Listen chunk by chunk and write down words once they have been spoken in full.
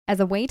As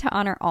a way to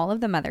honor all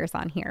of the mothers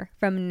on here,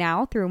 from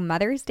now through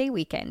Mother's Day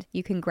weekend,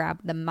 you can grab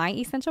the My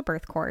Essential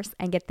Birth course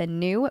and get the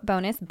new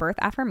bonus birth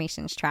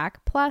affirmations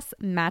track, plus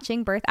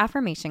matching birth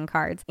affirmation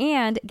cards,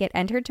 and get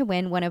entered to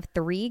win one of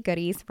 3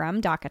 goodies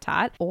from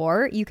DockATot.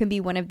 Or you can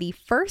be one of the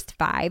first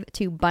 5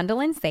 to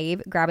bundle and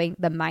save, grabbing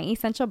the My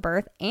Essential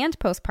Birth and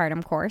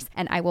Postpartum course,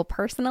 and I will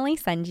personally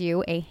send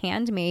you a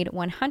handmade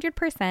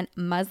 100%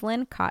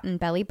 muslin cotton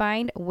belly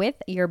bind with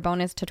your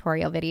bonus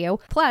tutorial video.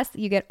 Plus,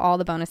 you get all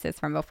the bonuses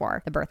from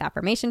before: the birth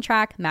affirmation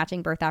track,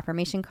 matching birth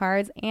affirmation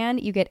cards,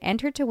 and you get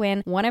entered to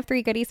win one of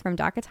 3 goodies from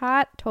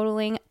DockATot,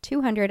 totaling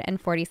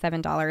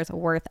 $247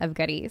 worth of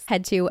goodies.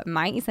 Head to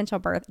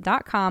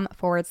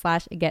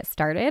myessentialbirth.com/get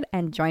started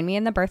and join me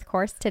in the birth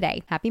course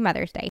today. Happy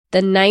Mother's Day.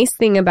 The nice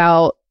thing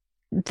about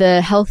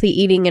the healthy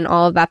eating and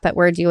all of that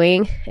we're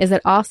doing is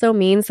it also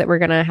means that we're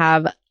going to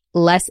have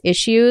less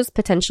issues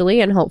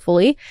potentially and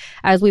hopefully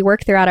as we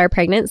work throughout our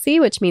pregnancy,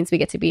 which means we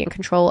get to be in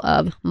control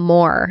of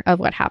more of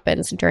what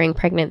happens during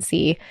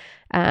pregnancy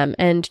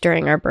and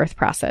during our birth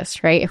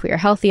process, right? If we are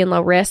healthy and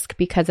low risk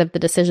because of the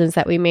decisions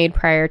that we made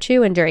prior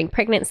to and during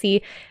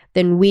pregnancy,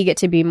 then we get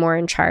to be more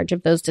in charge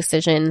of those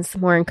decisions,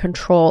 more in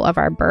control of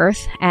our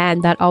birth,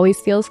 and that always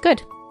feels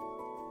good.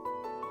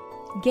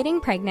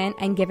 Getting pregnant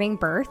and giving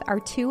birth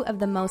are 2 of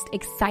the most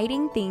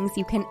exciting things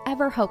you can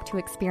ever hope to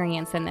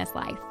experience in this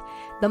life.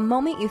 The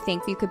moment you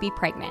think you could be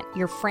pregnant,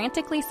 you're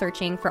frantically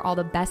searching for all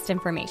the best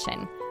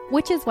information,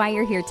 which is why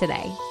you're here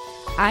today.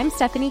 I'm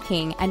Stephanie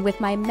King, and with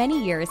my many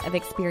years of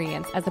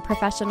experience as a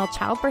professional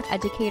childbirth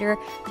educator,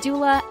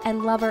 doula,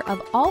 and lover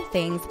of all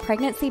things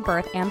pregnancy,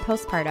 birth, and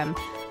postpartum,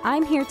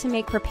 I'm here to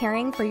make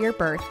preparing for your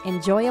birth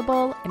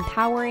enjoyable,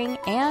 empowering,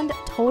 and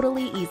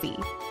totally easy.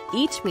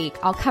 Each week,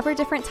 I'll cover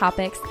different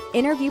topics,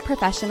 interview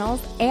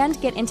professionals,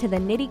 and get into the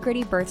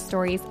nitty-gritty birth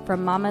stories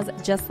from mamas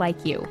just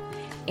like you.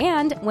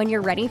 And when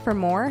you're ready for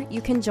more, you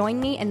can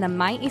join me in the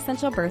My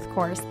Essential Birth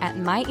course at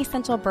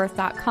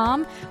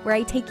myessentialbirth.com, where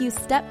I take you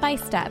step by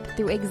step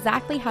through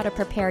exactly how to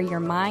prepare your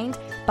mind,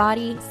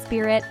 body,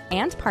 spirit,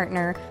 and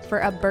partner for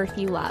a birth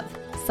you love.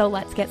 So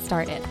let's get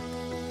started.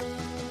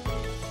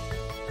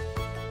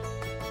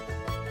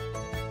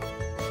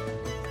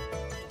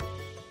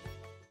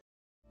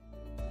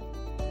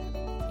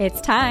 It's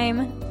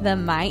time. The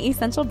My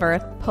Essential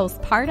Birth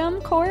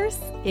Postpartum course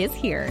is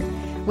here.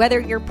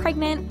 Whether you're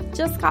pregnant,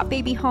 just got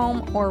baby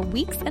home, or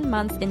weeks and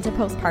months into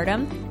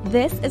postpartum,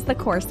 this is the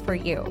course for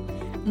you.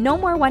 No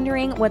more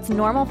wondering what's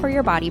normal for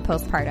your body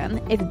postpartum,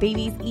 if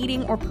baby's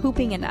eating or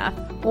pooping enough,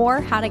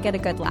 or how to get a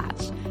good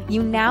latch.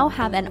 You now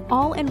have an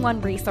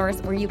all-in-one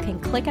resource where you can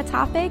click a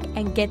topic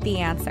and get the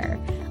answer.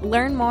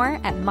 Learn more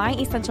at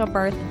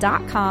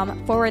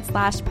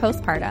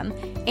myessentialbirth.com/postpartum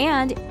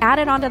and add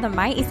it onto the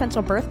My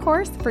Essential Birth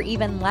course for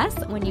even less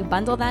when you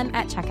bundle them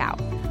at checkout.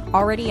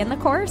 Already in the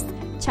course?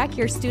 Check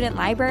your student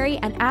library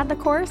and add the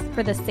course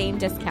for the same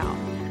discount.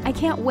 I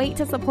can't wait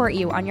to support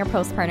you on your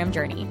postpartum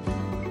journey.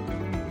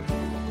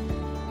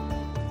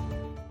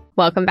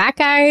 Welcome back,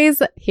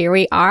 guys. Here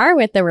we are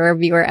with the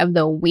reviewer of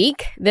the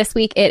week. This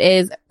week it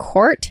is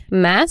Court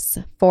Mess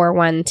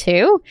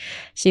 412.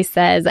 She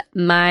says,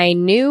 my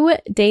new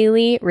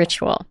daily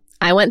ritual.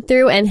 I went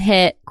through and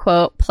hit,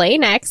 quote, play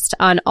next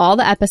on all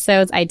the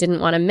episodes I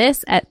didn't want to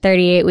miss at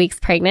 38 weeks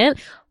pregnant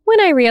when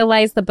I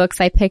realized the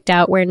books I picked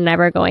out were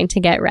never going to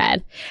get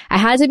read. I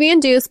had to be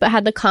induced, but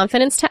had the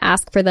confidence to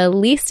ask for the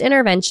least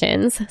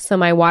interventions, so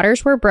my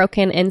waters were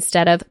broken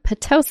instead of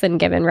Pitocin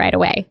given right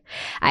away.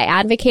 I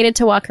advocated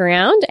to walk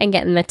around and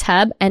get in the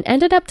tub and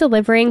ended up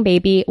delivering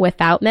baby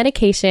without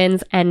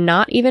medications and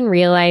not even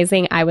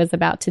realizing I was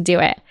about to do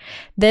it.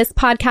 This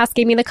podcast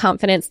gave me the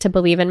confidence to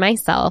believe in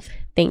myself.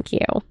 Thank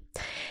you.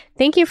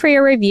 Thank you for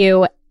your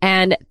review,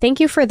 and thank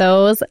you for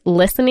those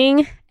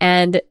listening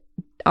and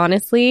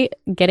honestly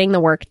getting the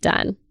work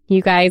done.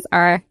 You guys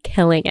are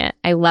killing it.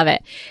 I love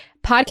it.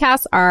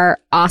 Podcasts are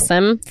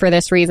awesome for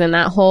this reason.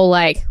 That whole,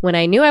 like, when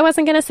I knew I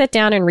wasn't going to sit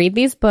down and read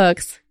these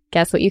books,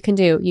 guess what you can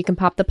do? You can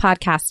pop the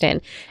podcast in.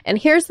 And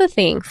here's the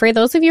thing. For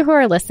those of you who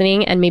are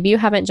listening and maybe you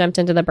haven't jumped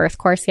into the birth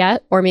course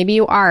yet, or maybe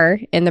you are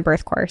in the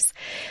birth course,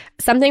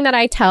 something that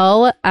I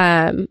tell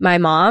my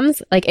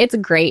moms, like, it's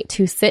great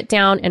to sit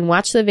down and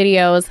watch the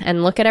videos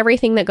and look at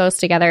everything that goes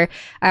together.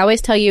 I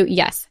always tell you,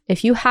 yes,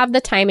 if you have the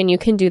time and you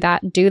can do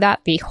that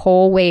the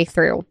whole way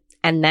through.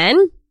 And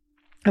then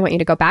I want you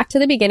to go back to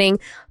the beginning,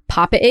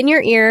 pop it in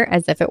your ear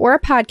as if it were a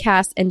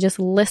podcast, and just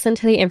listen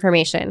to the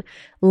information.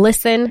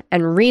 Listen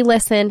and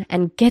re-listen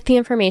and get the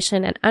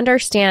information and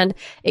understand.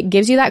 It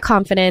gives you that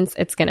confidence.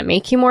 It's going to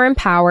make you more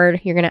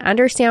empowered. You're going to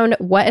understand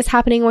what is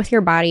happening with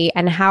your body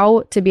and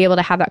how to be able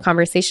to have that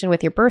conversation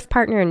with your birth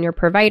partner and your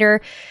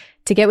provider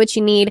to get what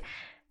you need.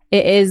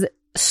 It is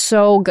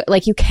so good.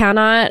 Like, you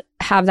cannot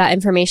have that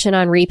information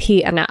on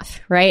repeat enough,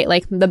 right?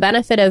 Like, the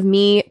benefit of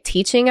me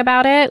teaching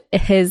about it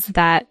is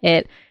that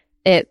it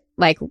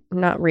like,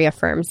 not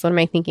reaffirms. What am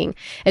I thinking?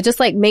 It just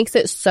like makes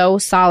it so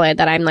solid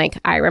that I'm like,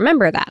 I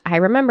remember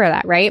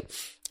that, right?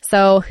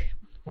 So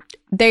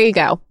there you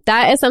go.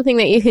 That is something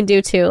that you can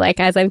do too. Like,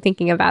 as I'm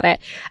thinking about it,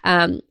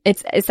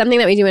 it's something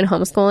that we do in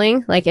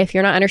homeschooling. Like, if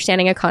you're not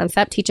understanding a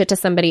concept, teach it to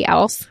somebody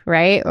else,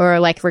 right? Or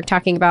like, if we're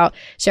talking about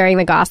sharing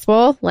the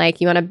gospel,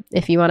 like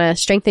if you want to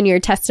strengthen your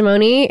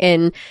testimony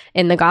in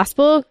the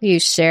gospel, you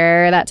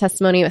share that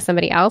testimony with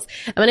somebody else.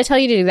 I'm going to tell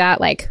you to do that,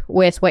 like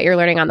with what you're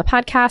learning on the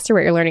podcast or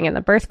what you're learning in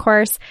the birth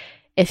course.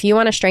 If you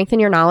want to strengthen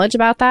your knowledge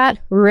about that,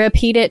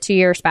 repeat it to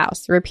your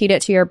spouse, repeat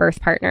it to your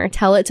birth partner,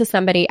 tell it to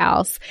somebody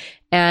else,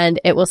 and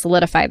it will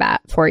solidify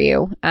that for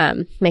you.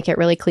 Make it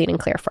really clean and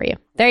clear for you.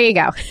 There you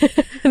go.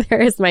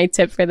 There is my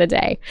tip for the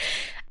day.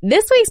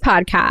 This week's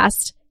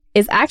podcast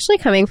is actually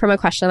coming from a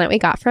question that we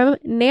got from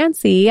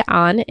Nancy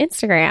on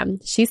Instagram.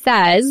 She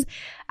says,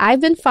 I've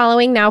been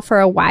following now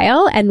for a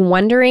while and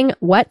wondering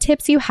what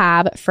tips you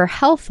have for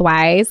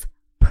health-wise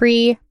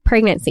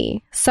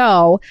pre-pregnancy.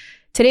 So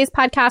today's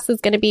podcast is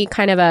going to be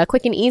kind of a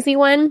quick and easy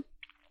one,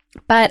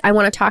 but I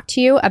want to talk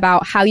to you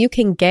about how you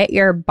can get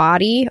your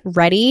body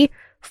ready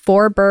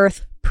for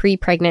birth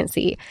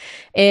pre-pregnancy.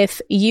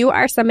 If you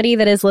are somebody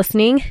that is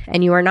listening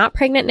and you are not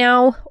pregnant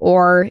now,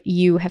 or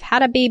you have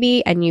had a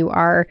baby and you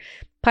are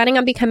planning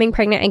on becoming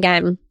pregnant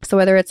again, so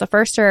whether it's a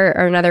first or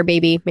another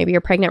baby, maybe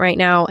you're pregnant right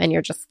now and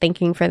you're just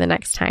thinking for the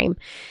next time.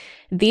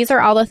 These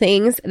are all the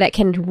things that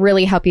can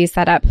really help you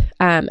set up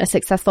a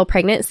successful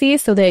pregnancy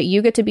so that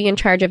you get to be in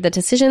charge of the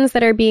decisions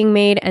that are being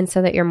made, and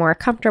so that you're more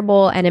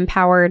comfortable and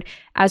empowered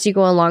as you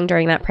go along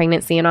during that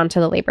pregnancy and onto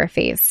the labor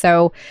phase.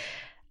 So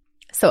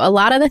a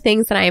lot of the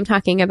things that I am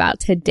talking about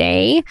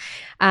today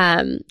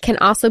can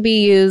also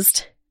be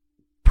used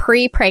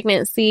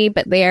pre-pregnancy,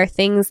 but they are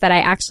things that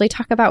I actually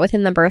talk about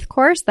within the birth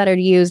course that are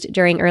used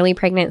during early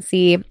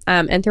pregnancy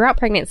and throughout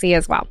pregnancy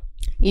as well.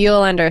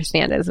 You'll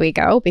understand as we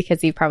go,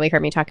 because you've probably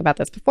heard me talk about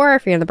this before.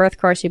 If you're in the birth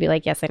course, you'll be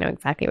like, yes, I know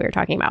exactly what you're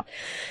talking about.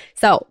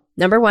 So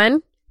number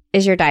one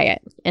is your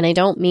diet. And I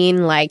don't mean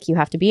like you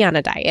have to be on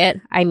a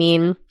diet. I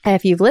mean,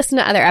 if you've listened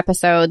to other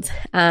episodes,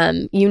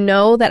 you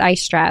know that I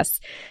stress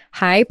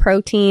high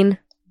protein,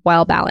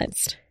 well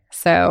balanced.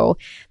 So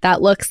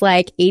that looks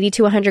like 80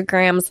 to 100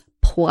 grams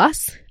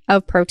plus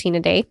of protein a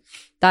day.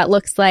 That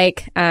looks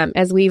like,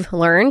 as we've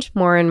learned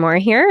more and more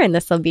here, and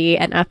this will be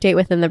an update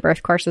within the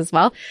birth course as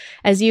well,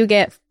 as you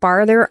get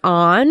farther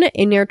on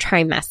in your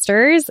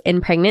trimesters in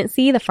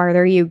pregnancy, the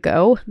farther you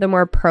go, the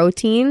more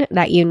protein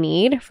that you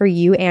need for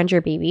you and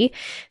your baby.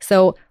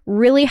 So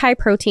really high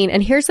protein.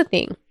 And here's the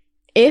thing.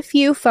 If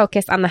you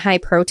focus on the high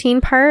protein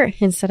part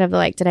instead of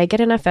like, did I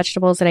get enough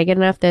vegetables? Did I get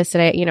enough this?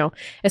 Did I,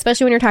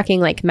 especially when you're talking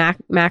like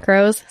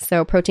macros,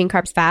 so protein,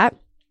 carbs, fat.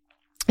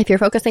 If you're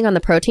focusing on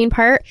the protein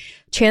part,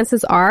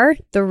 chances are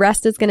the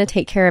rest is going to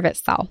take care of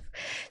itself.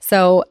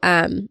 So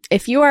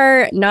if you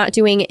are not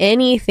doing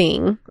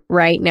anything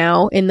right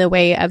now in the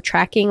way of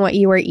tracking what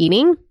you are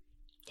eating,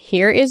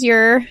 here is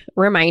your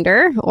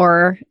reminder,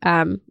 or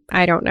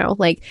I don't know,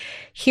 like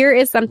here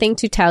is something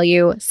to tell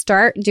you,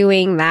 start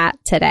doing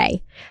that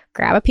today.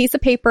 Grab a piece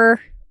of paper,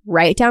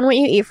 write down what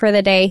you eat for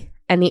the day.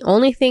 And the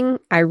only thing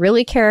I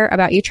really care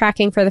about you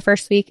tracking for the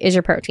first week is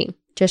your protein.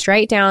 Just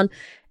write down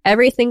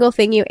every single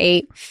thing you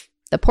ate,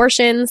 the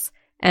portions,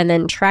 and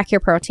then track your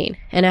protein.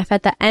 And if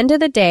at the end of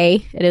the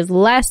day, it is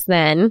less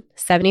than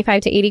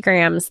 75 to 80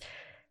 grams,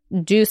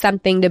 do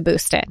something to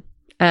boost it.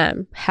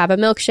 Have a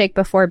milkshake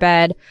before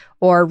bed,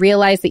 or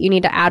realize that you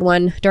need to add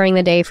one during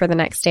the day for the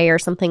next day or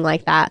something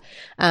like that.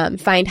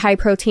 Find high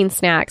protein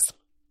snacks.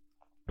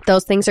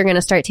 Those things are going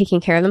to start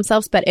taking care of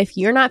themselves. But if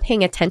you're not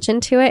paying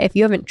attention to it, if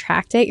you haven't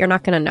tracked it, you're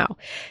not going to know.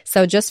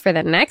 So just for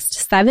the next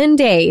 7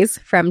 days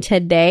from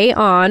today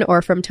on,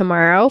 or from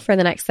tomorrow for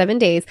the next 7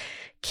 days,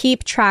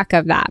 keep track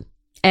of that.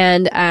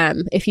 And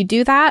if you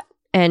do that,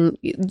 and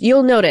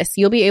you'll notice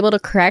you'll be able to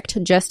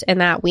correct just in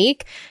that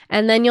week.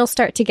 And then you'll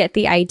start to get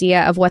the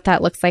idea of what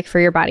that looks like for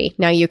your body.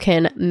 Now you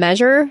can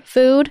measure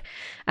food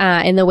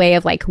in the way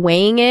of like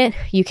weighing it.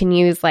 You can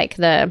use like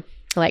the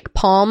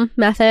palm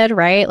method,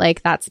 right?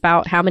 Like that's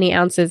about how many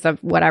ounces of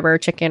whatever,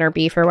 chicken or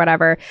beef or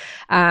whatever.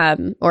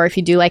 Or if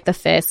you do like the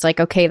fist,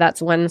 like, okay,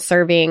 that's 1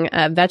 serving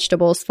of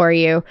vegetables for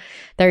you.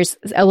 There's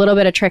a little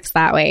bit of tricks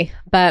that way,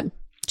 but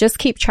just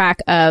keep track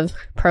of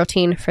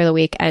protein for the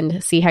week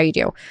and see how you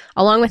do.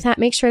 Along with that,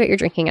 make sure that you're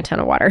drinking a ton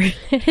of water.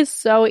 It is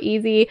so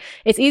easy.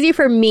 It's easy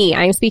for me.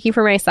 I'm speaking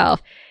for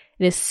myself.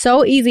 It is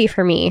so easy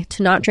for me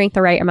to not drink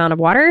the right amount of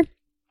water.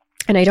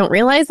 And I don't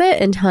realize it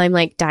until I'm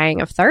like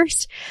dying of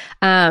thirst.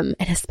 And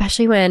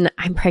especially when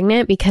I'm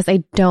pregnant, because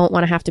I don't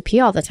want to have to pee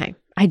all the time.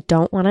 I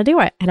don't want to do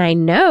it. And I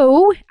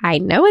know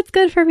it's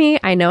good for me.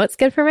 I know it's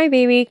good for my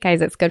baby.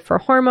 Guys, it's good for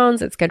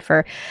hormones. It's good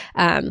for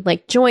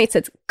like joints.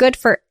 It's good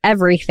for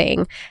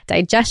everything,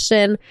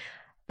 digestion.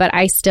 But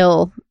I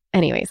still,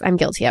 anyways, I'm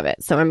guilty of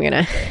it. So I'm going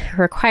to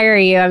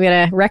I'm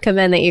going to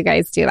recommend that you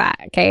guys do that.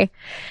 Okay.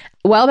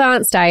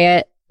 Well-balanced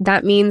diet.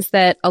 That means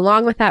that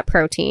along with that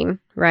protein,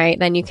 right,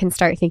 then you can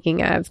start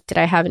thinking of, did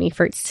I have any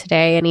fruits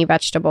today? Any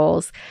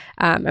vegetables?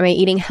 Am I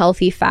eating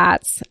healthy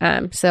fats?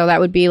 So that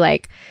would be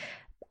like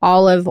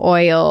olive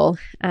oil,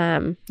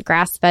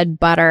 grass-fed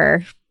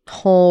butter,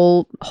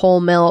 whole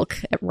milk,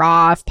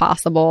 raw if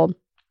possible.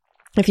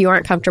 If you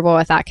aren't comfortable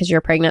with that because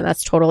you're pregnant,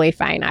 that's totally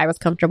fine. I was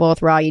comfortable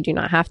with raw. You do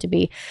not have to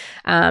be.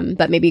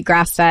 But maybe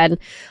grass-fed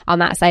on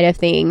that side of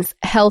things,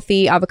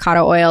 healthy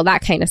avocado oil,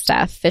 that kind of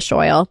stuff, fish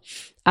oil.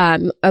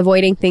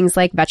 Avoiding things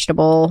like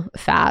vegetable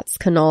fats,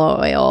 canola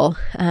oil,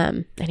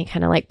 any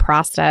kind of like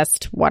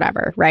processed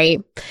whatever,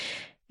 right?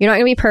 You're not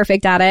going to be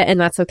perfect at it,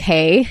 and that's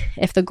okay.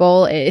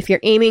 If you're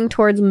aiming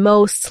towards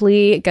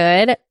mostly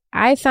good,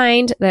 I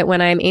find that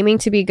when I'm aiming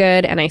to be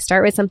good and I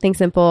start with something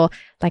simple,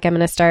 like I'm going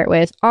to start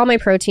with all my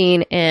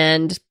protein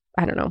and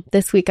I don't know,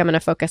 this week I'm going to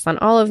focus on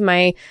all of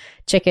my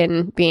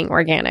chicken being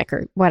organic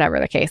or whatever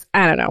the case.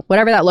 I don't know,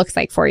 whatever that looks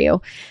like for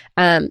you.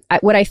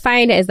 What I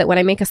find is that when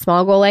I make a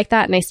small goal like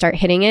that and I start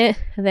hitting it,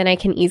 then I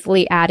can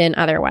easily add in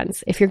other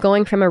ones. If you're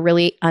going from a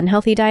really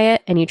unhealthy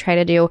diet and you try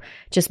to do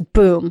just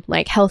boom,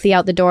 like healthy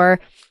out the door,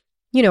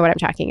 you know what I'm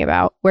talking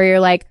about, where you're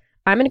like,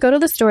 I'm going to go to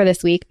the store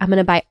this week. I'm going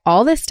to buy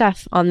all this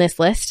stuff on this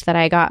list that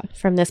I got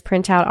from this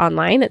printout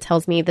online that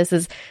tells me this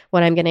is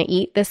what I'm going to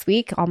eat this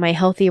week, all my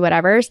healthy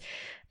whatevers.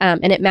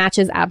 And it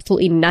matches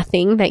absolutely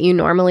nothing that you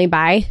normally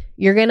buy,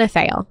 you're going to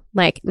fail.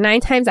 Like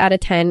 9 times out of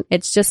 10,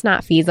 it's just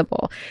not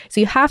feasible. So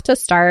you have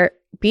to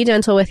be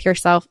gentle with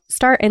yourself,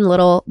 start in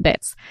little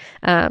bits.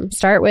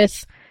 Start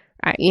with,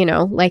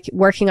 like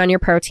working on your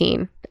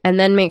protein, and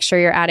then make sure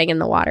you're adding in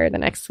the water the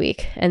next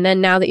week. And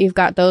then now that you've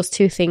got those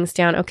 2 things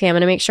down, okay, I'm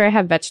going to make sure I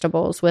have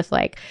vegetables with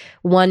like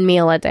 1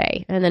 meal a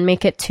day, and then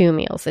make it 2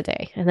 meals a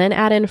day, and then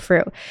add in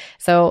fruit.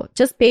 So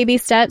just baby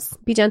steps,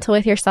 be gentle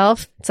with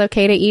yourself. It's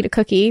okay to eat a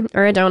cookie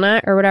or a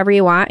donut or whatever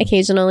you want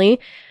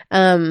occasionally.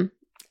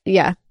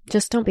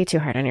 Just don't be too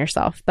hard on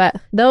yourself. But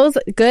those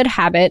good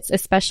habits,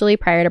 especially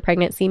prior to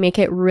pregnancy, make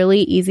it really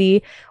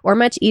easy or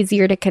much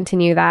easier to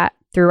continue that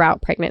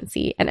throughout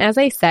pregnancy. And as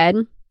I said,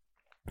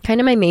 kind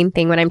of my main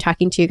thing when I'm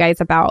talking to you guys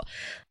about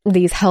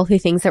these healthy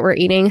things that we're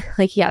eating,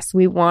 like, yes,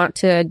 we want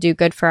to do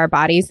good for our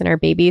bodies and our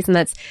babies. And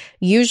that's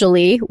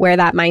usually where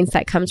that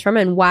mindset comes from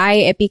and why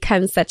it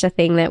becomes such a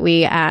thing that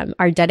we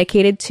are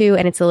dedicated to.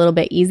 And it's a little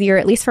bit easier,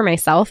 at least for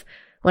myself.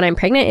 When I'm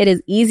pregnant, it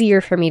is easier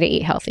for me to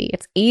eat healthy.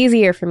 It's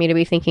easier for me to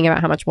be thinking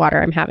about how much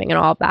water I'm having and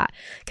all of that,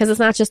 because it's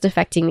not just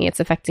affecting me, it's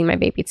affecting my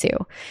baby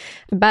too.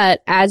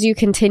 But as you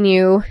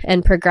continue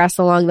and progress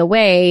along the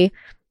way,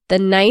 the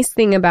nice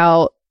thing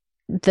about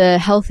the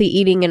healthy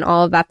eating and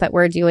all of that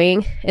we're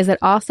doing is it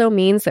also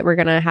means that we're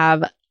going to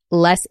have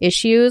less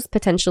issues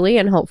potentially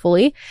and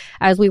hopefully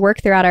as we work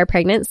throughout our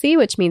pregnancy,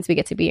 which means we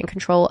get to be in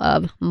control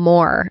of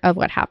more of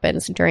what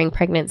happens during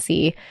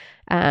pregnancy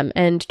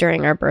and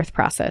during our birth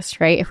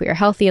process, right? If we are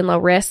healthy and low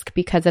risk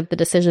because of the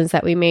decisions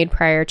that we made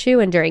prior to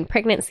and during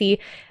pregnancy,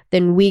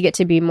 then we get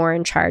to be more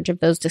in charge of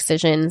those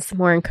decisions,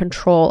 more in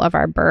control of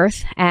our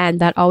birth, and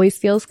that always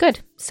feels good.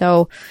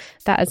 So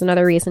that is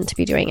another reason to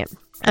be doing it.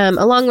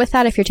 Along with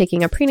that, if you're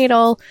taking a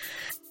prenatal,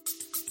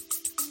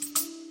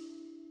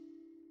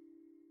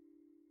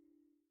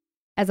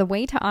 as a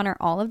way to honor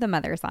all of the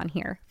mothers on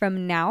here,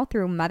 from now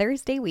through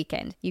Mother's Day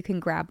weekend, you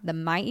can grab the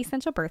My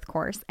Essential Birth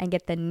course and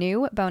get the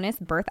new bonus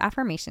birth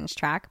affirmations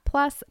track,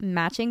 plus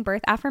matching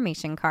birth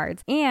affirmation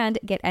cards, and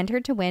get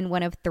entered to win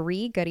one of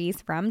 3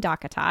 goodies from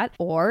DockATot.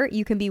 Or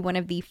you can be one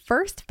of the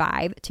first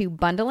 5 to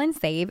bundle and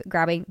save,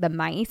 grabbing the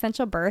My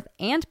Essential Birth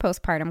and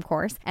Postpartum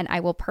course, and I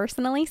will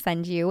personally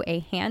send you a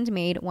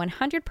handmade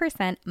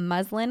 100%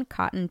 muslin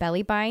cotton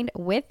belly bind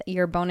with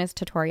your bonus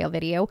tutorial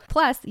video.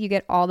 Plus, you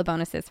get all the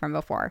bonuses from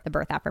before, the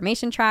birth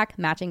affirmation track,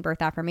 matching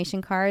birth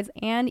affirmation cards,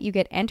 and you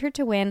get entered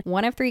to win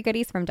one of 3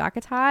 goodies from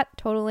DockATot,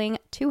 totaling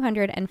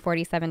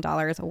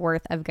 $247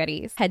 worth of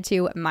goodies. Head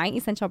to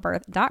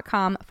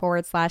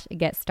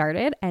myessentialbirth.com/get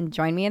started and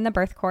join me in the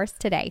birth course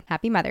today.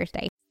 Happy Mother's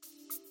Day.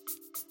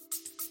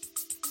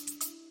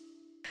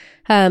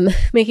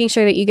 Making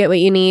sure that you get what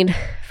you need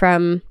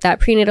from that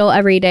prenatal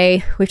every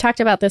day. We've talked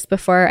about this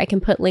before. I can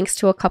put links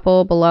to a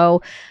couple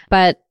below,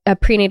 but a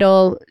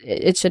prenatal,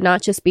 it should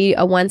not just be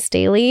a once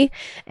daily.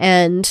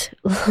 And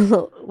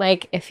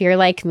like, if you're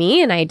like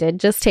me, and I did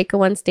just take a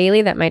once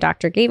daily that my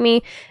doctor gave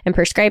me and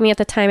prescribed me at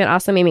the time, it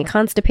also made me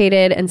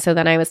constipated. And so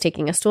then I was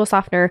taking a stool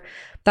softener.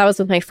 That was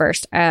with my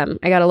first. I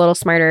got a little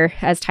smarter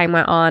as time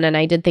went on, and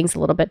I did things a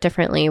little bit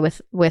differently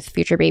with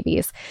future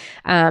babies.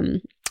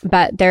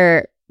 But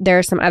there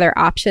are some other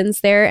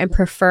options there, and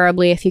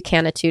preferably if you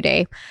can a 2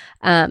 day,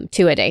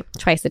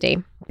 twice a day,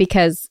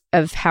 because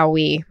of how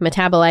we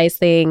metabolize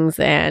things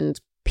and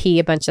pee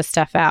a bunch of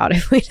stuff out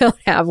if we don't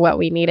have what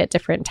we need at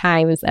different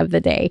times of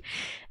the day.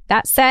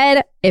 That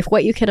said, if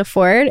what you can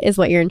afford is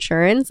what your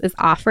insurance is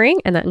offering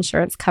and that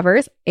insurance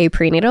covers a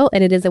prenatal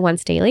and it is a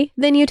once daily,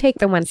 then you take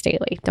the once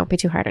daily. Don't be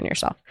too hard on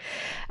yourself.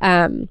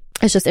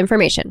 It's just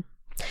information.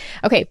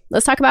 Okay,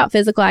 let's talk about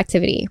physical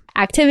activity.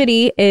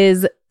 Activity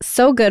is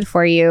so good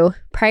for you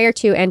prior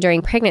to and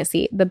during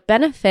pregnancy. The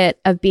benefit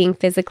of being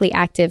physically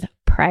active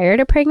prior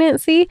to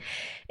pregnancy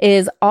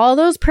is all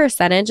those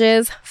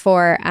percentages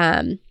for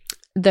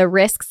the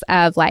risks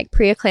of like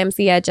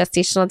preeclampsia,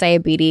 gestational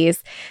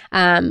diabetes,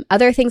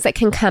 other things that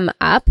can come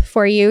up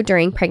for you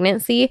during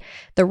pregnancy,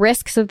 the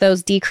risks of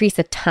those decrease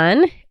a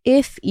ton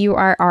if you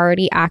are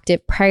already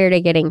active prior to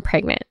getting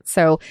pregnant.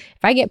 So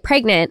if I get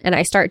pregnant and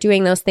I start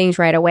doing those things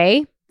right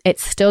away,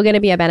 it's still going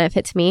to be a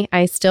benefit to me.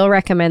 I still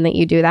recommend that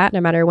you do that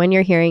no matter when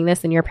you're hearing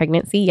this in your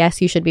pregnancy.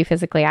 Yes, you should be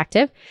physically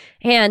active,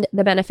 and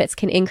the benefits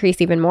can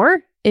increase even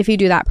more if you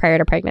do that prior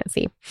to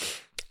pregnancy.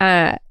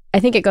 I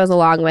think it goes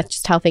along with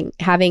just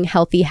having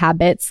healthy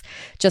habits.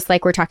 Just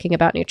like we're talking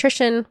about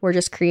nutrition, we're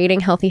just creating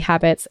healthy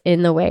habits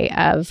in the way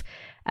of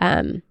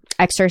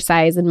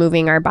exercise and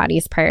moving our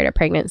bodies prior to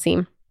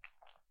pregnancy.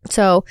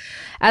 So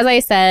as I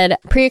said,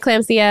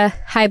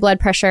 preeclampsia, high blood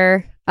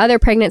pressure, other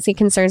pregnancy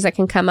concerns that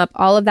can come up,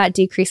 all of that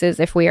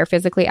decreases if we are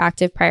physically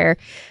active prior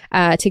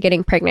to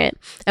getting pregnant.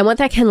 And what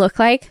that can look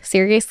like,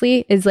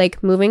 seriously, is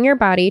like moving your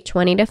body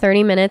 20 to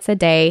 30 minutes a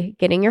day,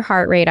 getting your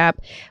heart rate up,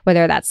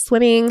 whether that's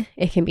swimming,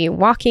 it can be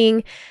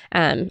walking.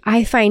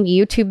 I find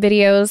YouTube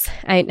videos.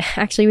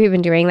 We've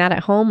been doing that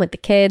at home with the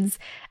kids,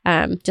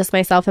 just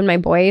myself and my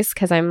boys,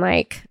 because I'm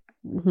like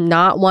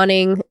not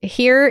wanting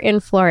here in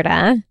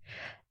Florida.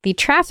 The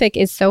traffic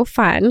is so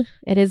fun.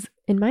 It is,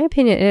 in my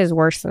opinion, it is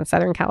worse than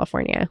Southern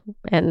California.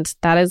 And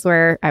that is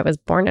where I was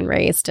born and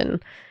raised.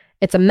 And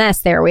it's a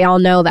mess there. We all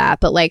know that.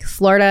 But like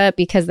Florida,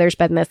 because there's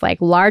been this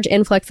like large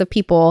influx of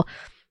people,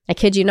 I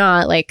kid you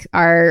not, like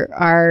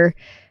our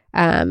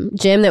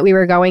gym that we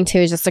were going to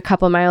is just a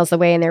couple miles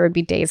away, and there would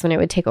be days when it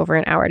would take over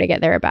an hour to get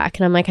there or back.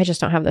 And I'm like, I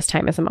just don't have this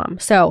time as a mom.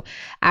 So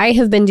I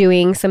have been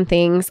doing some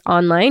things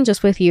online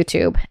just with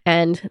YouTube.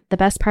 And the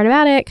best part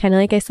about it, kind of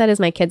like I said, is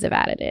my kids have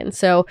added in.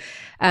 So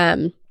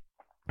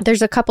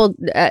there's a couple,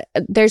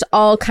 there's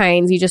all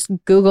kinds. You just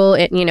Google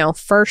it,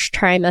 first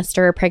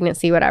trimester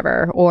pregnancy,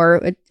 whatever.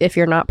 Or if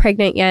you're not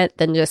pregnant yet,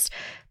 then just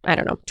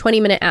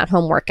 20-minute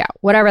at-home workout,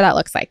 whatever that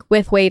looks like,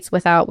 with weights,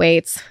 without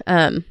weights,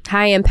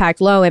 high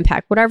impact, low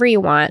impact, whatever you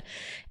want.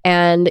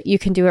 And you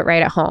can do it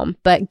right at home.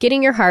 But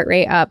getting your heart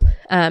rate up,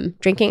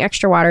 drinking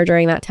extra water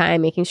during that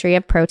time, making sure you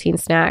have protein,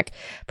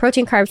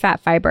 carb, fat,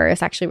 fiber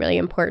is actually really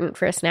important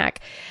for a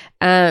snack.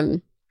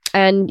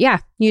 And yeah,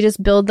 you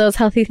just build those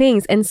healthy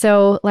things. And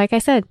so, like I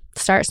said,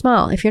 start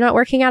small. If you're not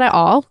working out at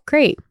all,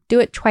 great. Do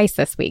it twice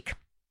this week.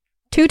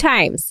 2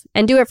 times,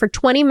 and do it for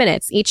 20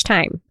 minutes each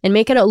time, and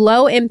make it a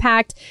low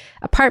impact,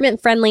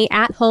 apartment friendly,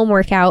 at home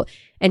workout,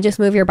 and just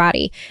move your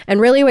body.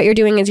 And really what you're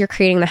doing is you're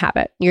creating the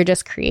habit. You're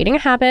just creating a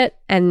habit,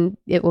 and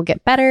it will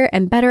get better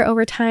and better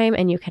over time.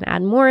 And you can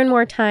add more and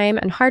more time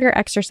and harder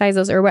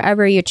exercises or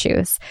whatever you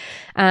choose.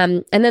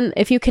 And then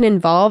if you can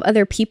involve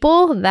other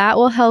people, that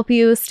will help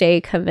you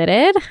stay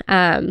committed.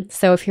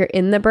 So if you're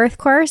in the birth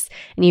course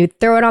and you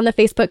throw it on the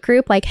Facebook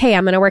group, like, hey,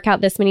 I'm going to work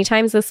out this many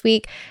times this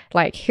week.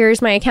 Like,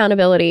 here's my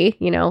accountability.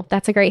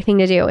 That's a great thing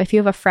to do. If you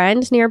have a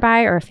friend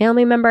nearby or a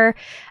family member,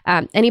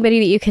 anybody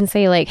that you can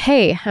say like,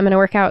 hey, I'm going to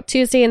work out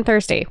Tuesday and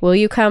Thursday. Will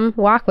you come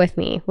walk with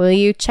me? Will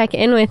you check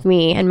in with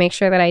me and make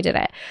sure that I did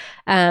it?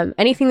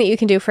 Anything that you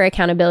can do for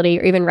accountability,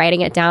 or even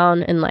writing it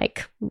down and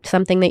like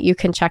something that you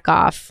can check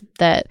off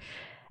that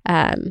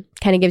kind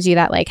of gives you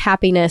that like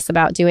happiness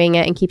about doing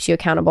it and keeps you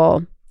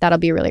accountable. That'll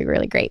be really,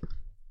 really great.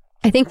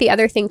 I think the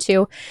other thing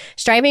too,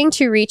 striving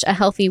to reach a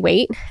healthy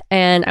weight.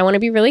 And I want to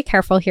be really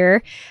careful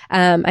here.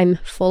 I'm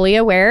fully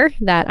aware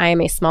that I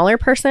am a smaller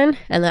person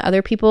and that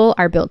other people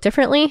are built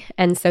differently.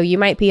 And so you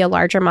might be a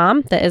larger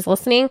mom that is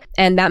listening,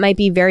 and that might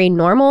be very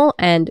normal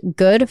and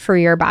good for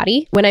your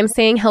body. When I'm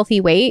saying healthy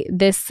weight,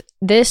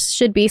 this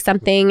should be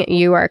something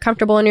you are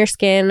comfortable in your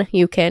skin.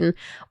 You can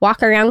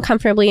walk around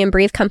comfortably and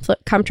breathe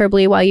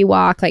comfortably while you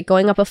walk, like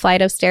going up a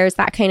flight of stairs,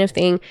 that kind of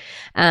thing.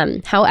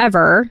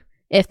 However,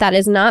 if that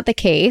is not the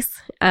case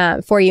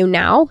for you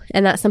now,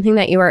 and that's something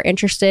that you are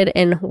interested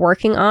in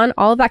working on,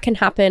 all of that can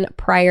happen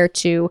prior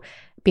to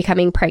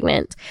becoming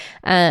pregnant.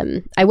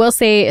 I will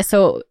say,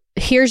 so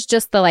here's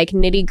just the like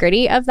nitty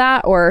gritty of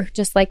that, or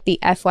just like the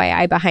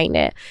FYI behind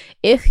it.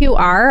 If you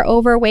are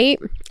overweight,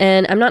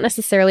 and I'm not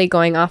necessarily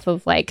going off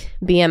of like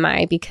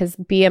BMI, because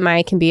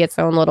BMI can be its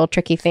own little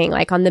tricky thing.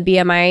 Like on the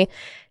BMI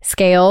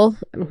scale,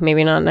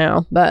 maybe not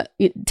now, but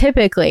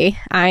typically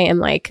I am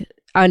like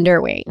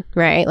underweight,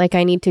 right? Like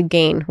I need to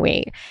gain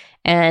weight.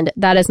 And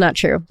that is not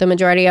true. The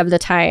majority of the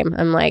time,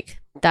 I'm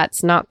like,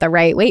 that's not the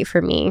right weight for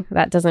me.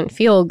 That doesn't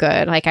feel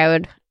good. Like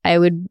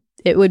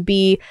it would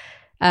be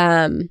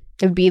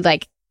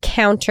like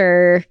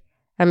counter,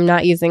 I'm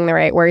not using the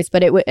right words,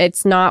 but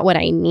it's not what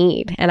I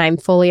need. And I'm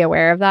fully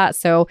aware of that.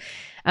 So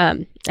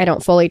I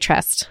don't fully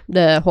trust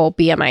the whole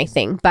BMI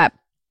thing. But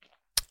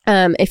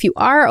if you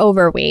are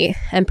overweight,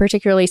 and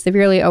particularly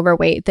severely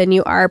overweight, then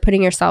you are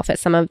putting yourself at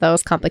some of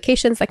those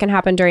complications that can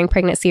happen during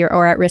pregnancy,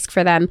 or at risk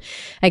for them.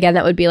 Again,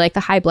 that would be like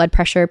the high blood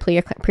pressure,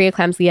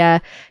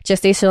 preeclampsia,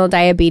 gestational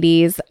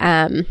diabetes,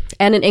 and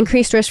an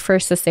increased risk for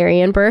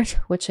cesarean birth,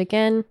 which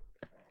again,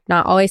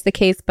 not always the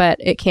case, but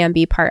it can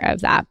be part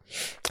of that.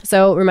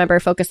 So remember,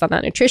 focus on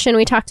that nutrition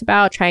we talked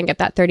about. Try and get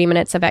that 30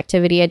 minutes of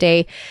activity a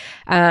day.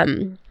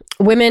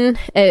 women,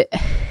 I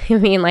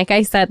mean, like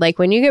I said, like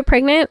when you get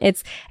pregnant,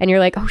 and you're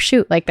like, oh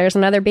shoot, like there's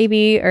another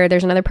baby or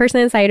there's another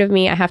person inside of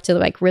me. I have to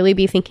like really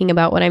be thinking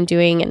about what I'm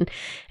doing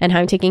and how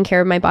I'm taking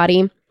care of my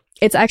body.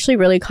 It's actually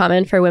really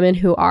common for women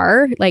who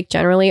are like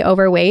generally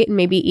overweight and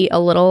maybe eat a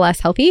little less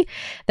healthy,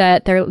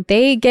 that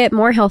they get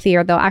more healthy,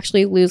 or they'll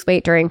actually lose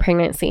weight during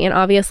pregnancy. And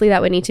obviously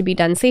that would need to be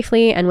done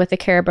safely and with the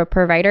care of a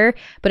provider.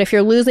 But if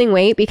you're losing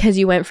weight because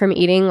you went from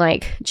eating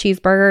like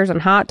cheeseburgers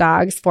and hot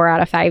dogs 4 out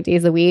of 5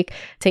 days a week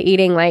to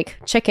eating like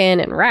chicken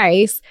and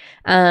rice,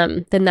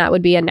 then that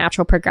would be a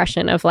natural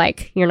progression of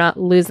like, you're not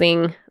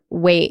losing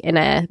weight in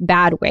a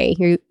bad way.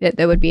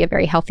 That would be a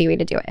very healthy way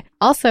to do it.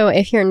 Also,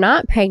 if you're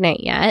not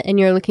pregnant yet and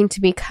you're looking to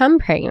become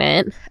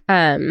pregnant,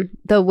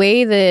 the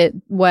way that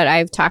what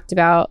I've talked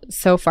about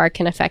so far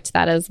can affect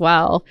that as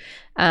well,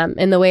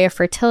 in the way of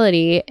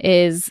fertility,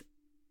 is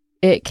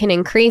it can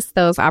increase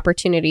those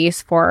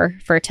opportunities for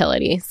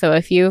fertility. So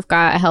if you've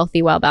got a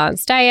healthy,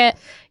 well-balanced diet,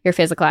 your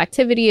physical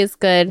activity is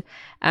good,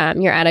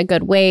 you're at a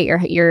good weight,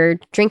 you're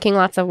drinking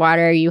lots of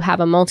water, you have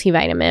a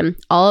multivitamin,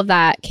 all of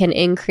that can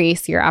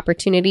increase your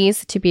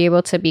opportunities to be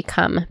able to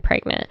become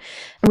pregnant.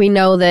 We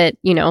know that,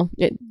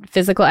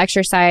 physical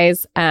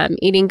exercise,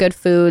 eating good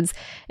foods,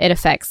 it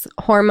affects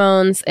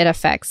hormones, it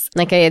affects,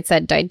 like I had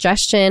said,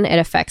 digestion, it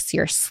affects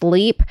your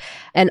sleep,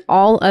 and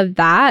all of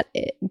that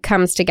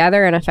comes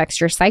together and affects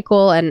your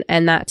cycle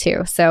and that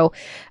too. So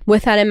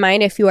with that in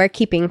mind, if you are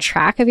keeping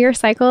track of your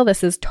cycle,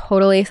 this is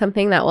totally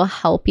something that will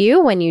help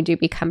you when you do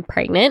become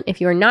pregnant.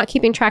 If you are not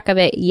keeping track of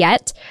it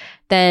yet,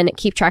 then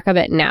keep track of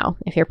it now.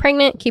 If you're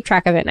pregnant, keep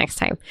track of it next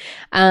time.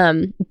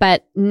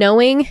 But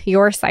knowing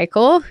your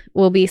cycle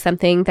will be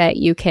something that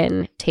you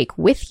can take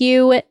with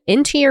you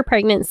into your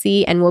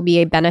pregnancy and will be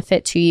a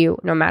benefit to you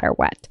no matter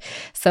what.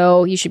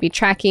 So you should be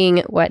tracking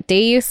what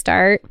day you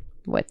start,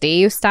 what day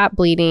you stop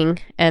bleeding,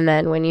 and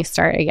then when you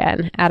start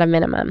again at a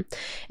minimum.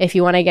 If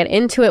you want to get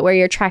into it where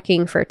you're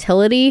tracking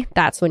fertility,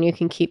 that's when you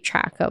can keep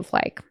track of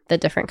like the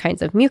different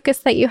kinds of mucus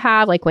that you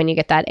have, like when you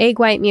get that egg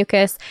white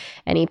mucus,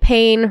 any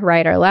pain,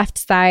 right or left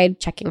side,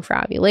 checking for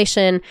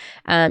ovulation.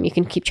 You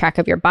can keep track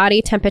of your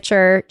body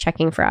temperature,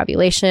 checking for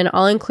ovulation.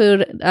 I'll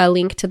include a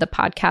link to the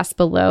podcast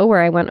below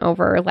where I went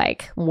over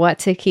like what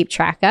to keep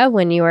track of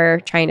when you are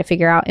trying to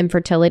figure out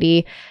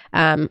infertility,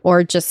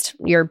 or just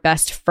your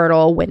best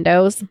fertile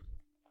windows.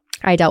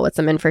 I dealt with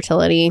some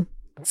infertility,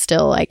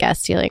 still, I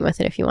guess, dealing with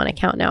it if you want to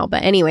count now.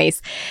 But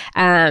anyways,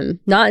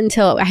 not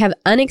until I have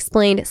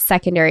unexplained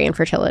secondary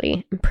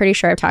infertility. I'm pretty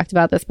sure I've talked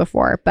about this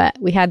before, but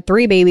we had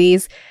 3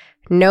 babies,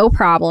 no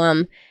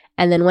problem.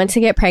 And then went to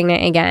get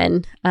pregnant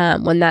again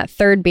when that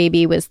third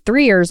baby was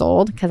 3 years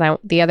old, because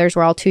the others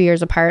were all 2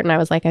 years apart. And I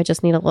was like, I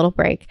just need a little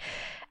break.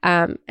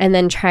 And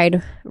then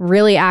tried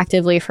really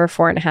actively for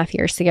 4.5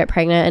 years to get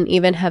pregnant, and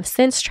even have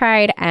since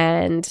tried.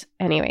 And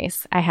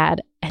anyways, I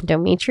had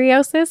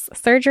endometriosis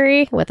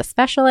surgery with a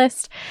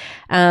specialist.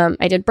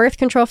 I did birth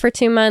control for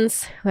 2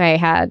 months. I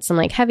had some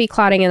like heavy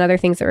clotting and other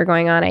things that were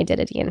going on. I did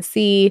a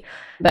DNC,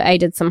 but I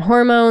did some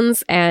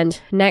hormones. And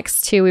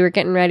next to, we were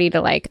getting ready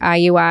to like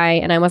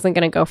IUI, and I wasn't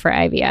going to go for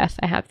IVF.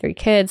 I have 3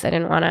 kids. I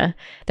didn't want to,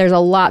 there's a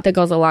lot that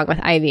goes along with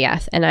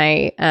IVF. And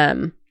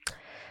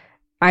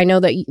I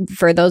know that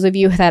for those of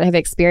you that have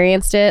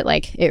experienced it,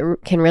 like it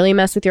can really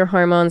mess with your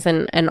hormones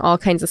and all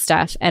kinds of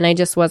stuff. And I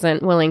just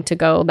wasn't willing to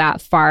go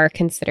that far,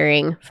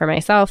 considering for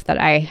myself that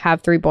I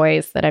have 3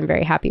 boys that I'm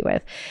very happy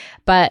with.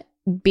 But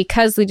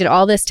because we did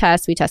all this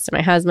tests, we tested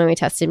my husband, we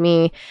tested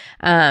me,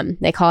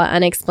 they call it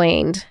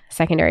unexplained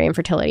secondary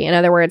infertility. In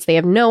other words, they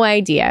have no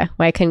idea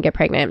why I couldn't get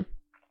pregnant.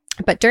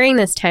 But during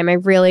this time, I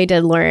really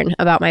did learn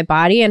about my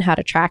body and how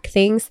to track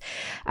things.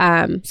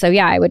 So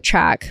yeah, I would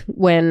track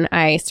when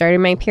I started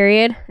my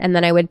period, and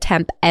then I would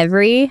temp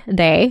every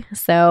day.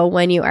 So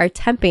when you are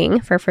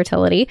temping for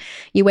fertility,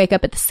 you wake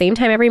up at the same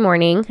time every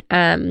morning.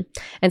 And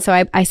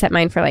so I set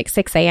mine for like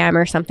 6 a.m.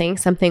 or something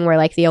where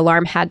like the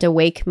alarm had to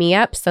wake me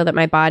up so that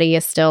my body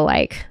is still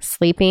like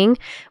sleeping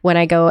when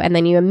I go. And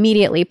then you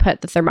immediately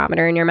put the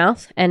thermometer in your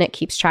mouth, and it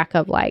keeps track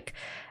of like,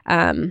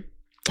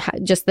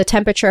 just the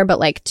temperature, but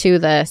like to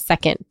the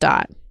second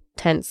dot,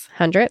 tenths,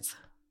 hundredths.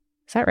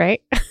 Is that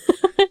right?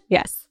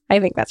 Yes, I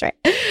think that's right.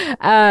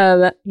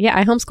 Yeah,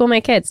 I homeschool my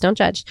kids. Don't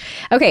judge.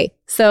 Okay,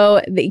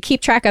 so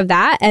keep track of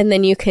that, and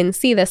then you can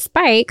see the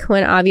spike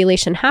when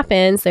ovulation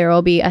happens. There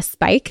will be a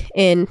spike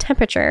in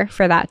temperature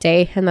for that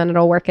day, and then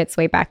it'll work its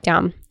way back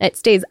down. It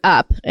stays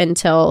up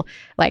until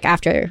like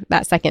after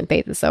that second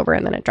phase is over,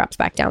 and then it drops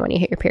back down when you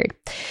hit your period.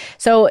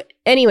 So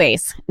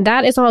anyways,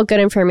 that is all good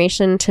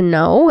information to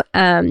know.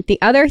 The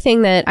other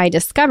thing that I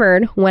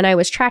discovered when I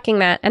was tracking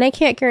that, and I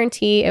can't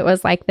guarantee it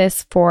was like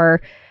this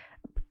for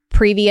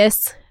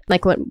previous,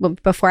 like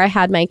before I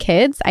had my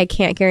kids, I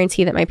can't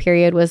guarantee that my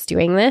period was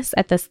doing this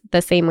at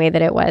the same way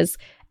that it was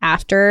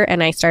after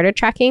and I started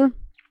tracking.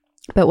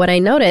 But what I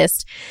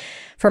noticed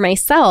for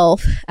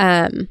myself,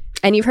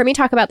 And you've heard me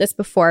talk about this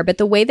before, but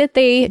the way that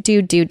they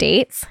do due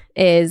dates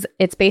is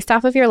it's based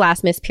off of your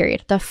last missed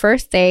period, the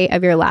first day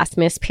of your last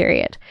missed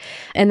period.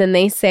 And then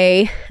they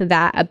say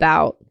that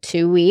about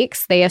 2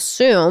 weeks, they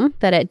assume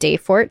that at day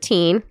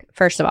 14,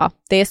 first of all,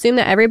 they assume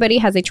that everybody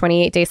has a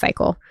 28-day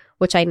cycle,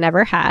 which I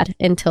never had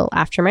until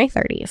after my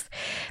 30s.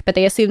 But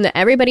they assume that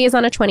everybody is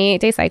on a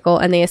 28-day cycle,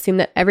 and they assume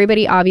that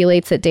everybody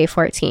ovulates at day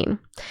 14.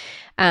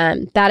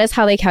 That is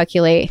how they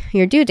calculate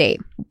your due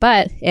date.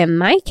 But in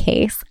my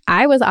case,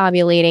 I was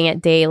ovulating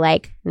at day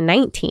like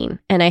 19,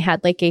 and I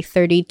had like a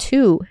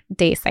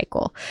 32-day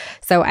cycle.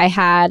 So I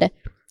had,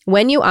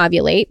 when you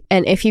ovulate,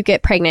 and if you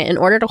get pregnant, in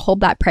order to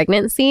hold that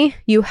pregnancy,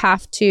 there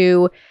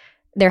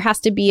has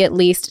to be at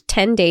least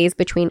 10 days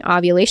between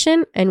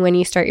ovulation and when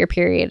you start your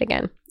period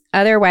again.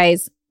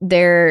 Otherwise,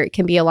 there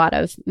can be a lot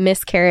of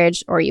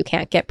miscarriage, or you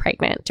can't get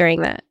pregnant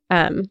during that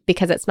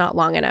because it's not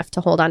long enough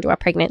to hold on to a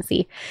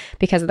pregnancy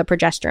because of the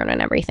progesterone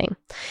and everything.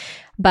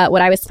 But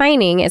what I was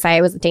finding is I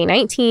was day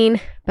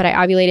 19, but I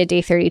ovulated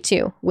day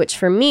 32, which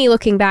for me,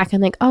 looking back,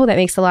 I'm like, oh, that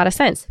makes a lot of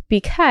sense,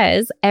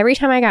 because every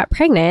time I got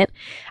pregnant,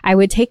 I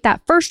would take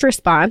that first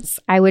response.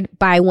 I would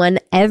buy one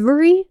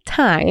every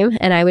time,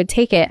 and I would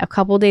take it a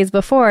couple days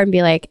before and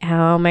be like,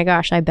 oh my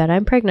gosh, I bet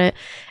I'm pregnant.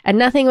 And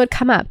nothing would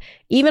come up,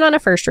 even on a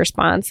first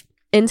response,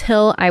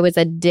 until I was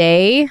a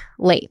day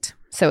late.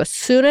 So as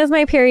soon as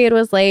my period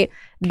was late,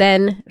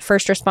 then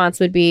first response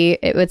would be,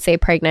 it would say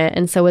pregnant,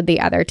 and so would the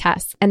other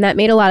tests. And that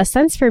made a lot of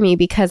sense for me,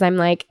 because I'm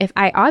like, if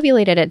I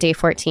ovulated at day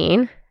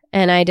 14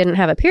 and I didn't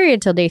have a period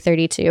till day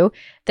 32,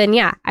 then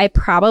yeah, I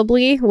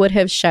probably would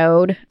have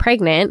showed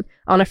pregnant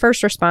on a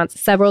first response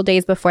several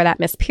days before that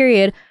missed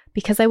period,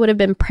 because I would have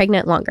been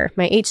pregnant longer.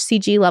 My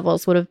HCG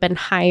levels would have been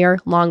higher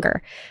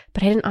longer,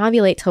 but I didn't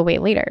ovulate till way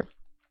later.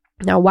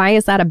 Now, why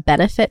is that a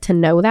benefit to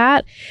know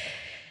that?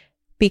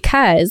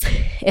 Because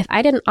if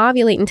I didn't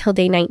ovulate until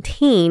day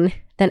 19,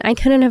 then I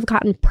couldn't have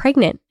gotten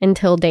pregnant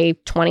until day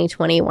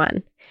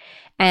 2021.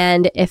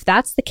 And if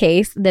that's the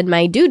case, then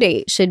my due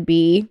date should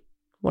be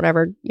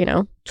whatever,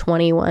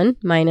 21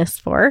 minus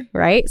 4,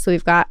 right? So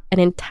we've got an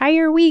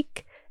entire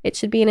week. It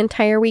should be an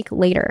entire week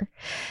later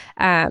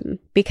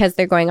because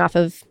they're going off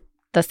of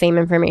the same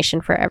information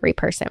for every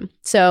person.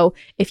 So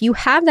if you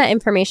have that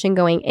information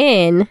going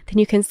in, then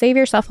you can save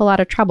yourself a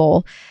lot of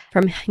trouble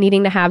from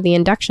needing to have the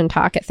induction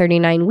talk at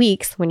 39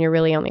 weeks when you're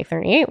really only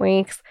 38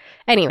 weeks.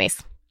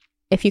 Anyways,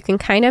 if you can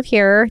kind of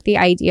hear the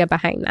idea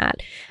behind that,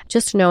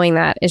 just knowing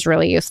that is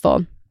really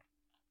useful.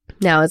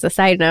 Now, as a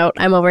side note,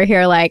 I'm over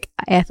here like,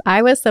 if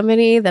I was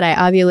somebody that I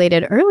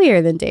ovulated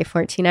earlier than day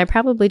 14, I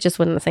probably just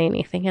wouldn't say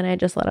anything, and I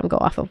just let them go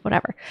off of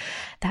whatever.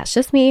 That's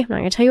just me. I'm not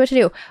going to tell you what to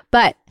do.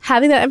 But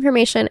having that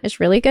information is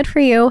really good for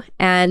you.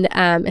 And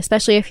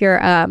especially if you're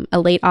a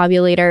late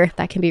ovulator,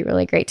 that can be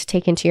really great to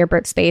take into your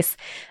birth space.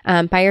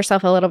 Buy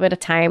yourself a little bit of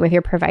time with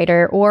your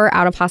provider or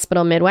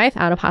out-of-hospital midwife.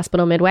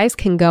 Out-of-hospital midwives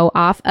can go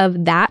off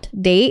of that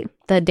date,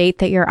 the date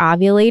that you're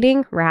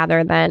ovulating,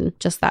 rather than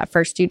just that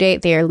first due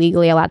date. They are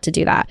legally allowed to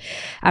do that.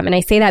 And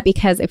I say that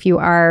because if you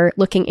are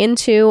looking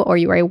into, or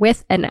you are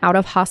with an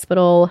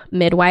out-of-hospital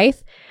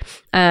midwife,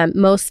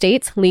 most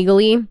states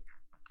legally,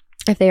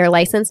 if they are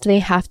licensed, they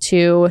have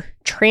to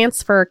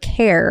transfer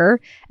care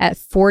at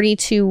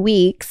 42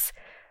 weeks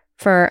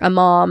for a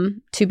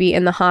mom to be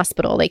in the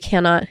hospital. They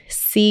cannot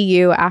see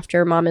you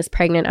after mom is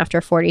pregnant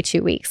after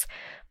 42 weeks.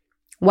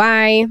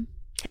 Why?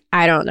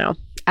 I don't know.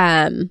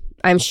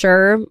 I'm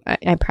sure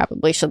I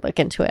probably should look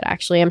into it,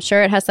 actually. I'm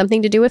sure it has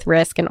something to do with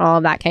risk and all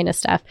of that kind of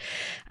stuff.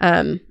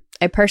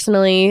 I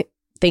personally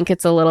think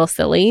it's a little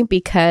silly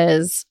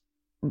because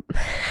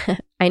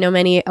I know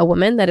many a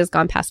woman that has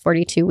gone past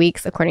 42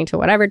 weeks according to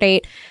whatever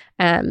date,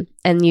 and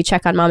you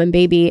check on mom and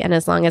baby, and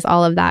as long as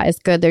all of that is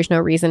good, there's no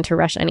reason to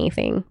rush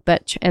anything.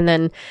 And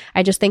then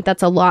I just think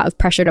that's a lot of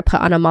pressure to put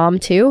on a mom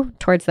too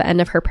towards the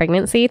end of her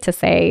pregnancy, to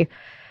say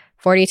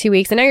 42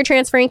 weeks and now you're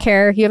transferring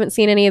care. You haven't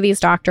seen any of these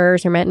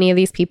doctors or met any of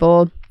these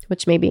people,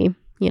 which maybe,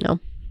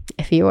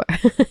 if you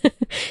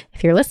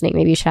if you're listening,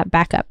 maybe you should have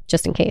backup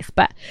just in case.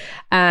 But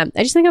I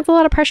just think that's a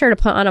lot of pressure to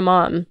put on a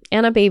mom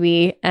and a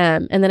baby,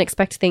 and then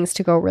expect things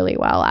to go really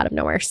well out of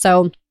nowhere.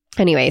 So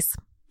anyways,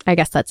 I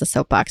guess that's a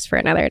soapbox for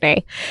another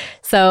day.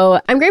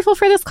 So I'm grateful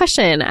for this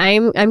question.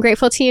 I'm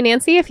grateful to you,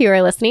 Nancy, if you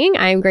are listening.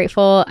 I'm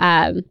grateful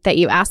that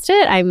you asked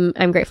it.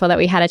 I'm grateful that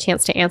we had a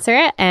chance to answer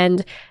it.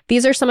 And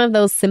these are some of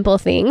those simple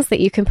things that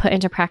you can put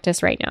into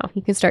practice right now.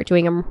 You can start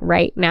doing them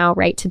right now,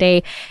 right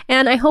today.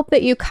 And I hope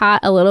that you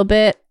caught a little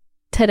bit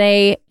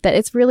today that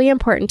it's really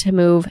important to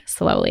move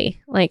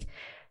slowly. Like,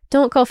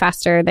 don't go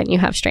faster than you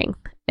have strength.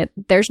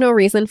 There's no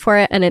reason for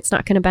it, and it's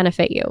not going to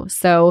benefit you.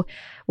 So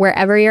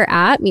wherever you're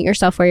at, meet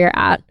yourself where you're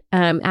at.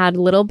 Add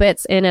little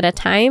bits in at a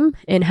time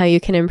in how you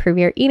can improve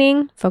your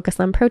eating. Focus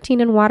on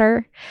protein and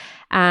water,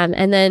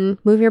 and then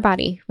move your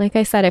body. Like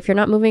I said, if you're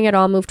not moving at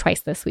all, move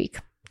twice this week.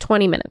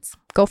 20 minutes.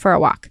 Go for a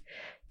walk.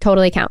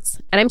 totally counts.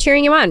 And I'm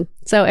cheering you on.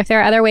 So if there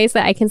are other ways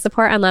that I can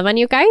support and love on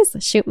you guys,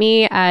 shoot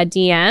me a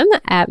DM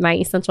at My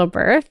Essential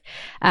Birth.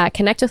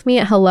 Connect with me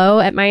at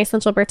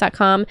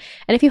hello@myessentialbirth.com.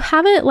 And if you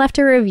haven't left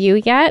a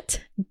review yet,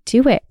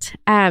 do it.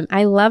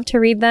 I love to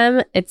read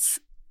them.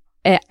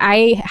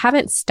 I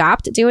haven't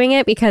stopped doing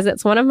it because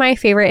it's one of my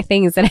favorite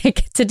things that I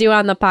get to do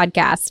on the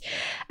podcast.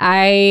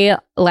 I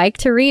like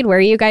to read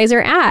where you guys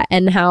are at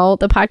and how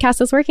the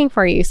podcast is working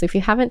for you. So if you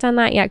haven't done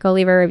that yet, go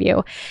leave a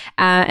review.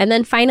 And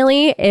then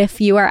finally,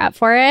 if you are up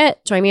for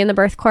it, join me in the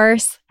birth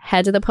course.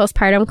 Head to the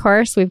postpartum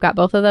course. We've got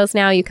both of those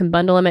now. You can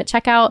bundle them at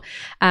checkout,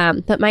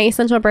 but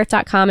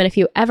myessentialbirth.com. And if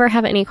you ever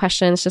have any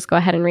questions, just go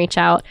ahead and reach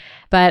out.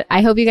 But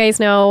I hope you guys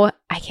know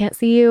I can't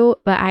see you,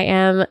 but I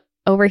am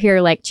over here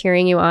like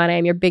cheering you on.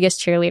 I'm your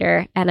biggest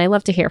cheerleader and I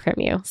love to hear from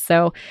you.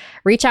 So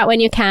reach out when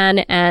you can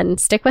and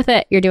stick with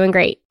it. You're doing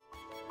great.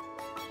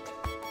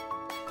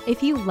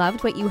 If you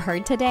loved what you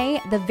heard today,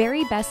 the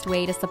very best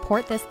way to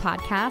support this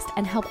podcast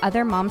and help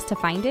other moms to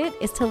find it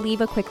is to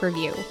leave a quick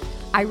review.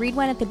 I read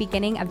one at the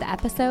beginning of the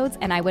episodes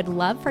and I would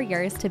love for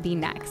yours to be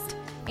next.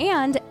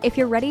 And if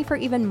you're ready for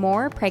even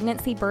more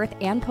pregnancy, birth,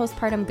 and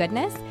postpartum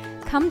goodness,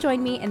 come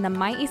join me in the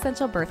My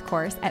Essential Birth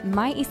course at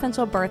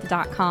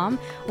myessentialbirth.com,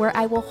 where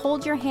I will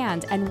hold your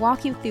hand and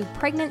walk you through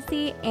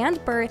pregnancy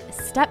and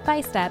birth step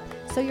by step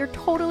so you're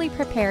totally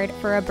prepared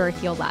for a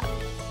birth you'll love.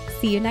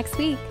 See you next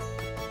week.